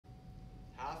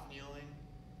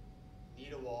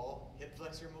hip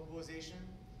flexor mobilization.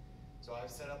 So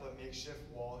I've set up a makeshift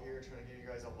wall here, trying to give you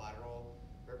guys a lateral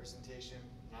representation.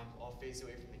 And I'll face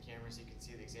away from the camera so you can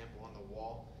see the example on the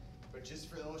wall. But just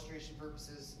for illustration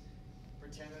purposes,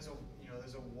 pretend there's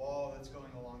a wall that's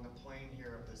going along the plane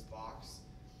here of this box.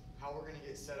 How we're going to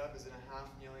get set up is in a half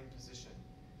kneeling position.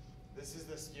 This is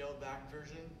the scaled back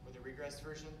version or the regressed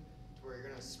version, to where you're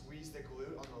going to squeeze the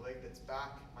glute on the leg that's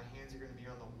back. My hands are going to be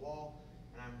on the wall,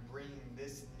 and I'm bringing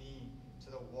this knee to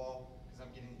the wall because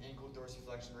I'm getting ankle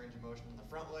dorsiflexion range of motion in the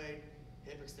front leg,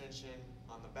 hip extension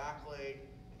on the back leg,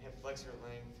 and hip flexor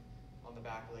length on the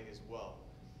back leg as well.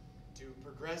 To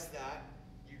progress that,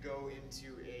 you go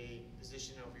into a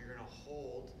position of you're going to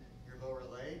hold your lower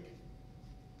leg.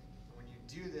 And when you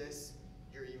do this,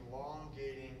 you're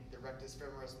elongating the rectus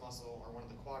femoris muscle, or one of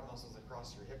the quad muscles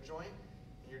across your hip joint.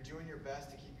 And you're doing your best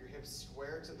to keep your hips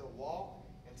square to the wall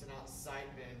and to not side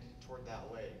bend toward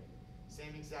that leg.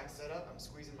 Same exact setup. I'm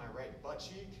squeezing my right butt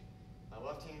cheek. My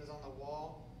left hand is on the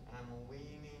wall, and I'm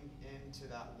leaning into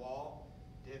that wall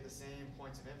to hit the same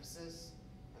points of emphasis,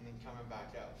 and then coming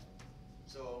back out.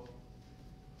 So,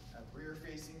 a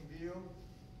rear-facing view.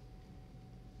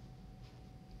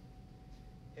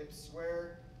 Hips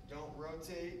square, don't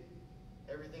rotate.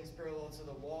 Everything's parallel to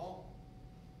the wall.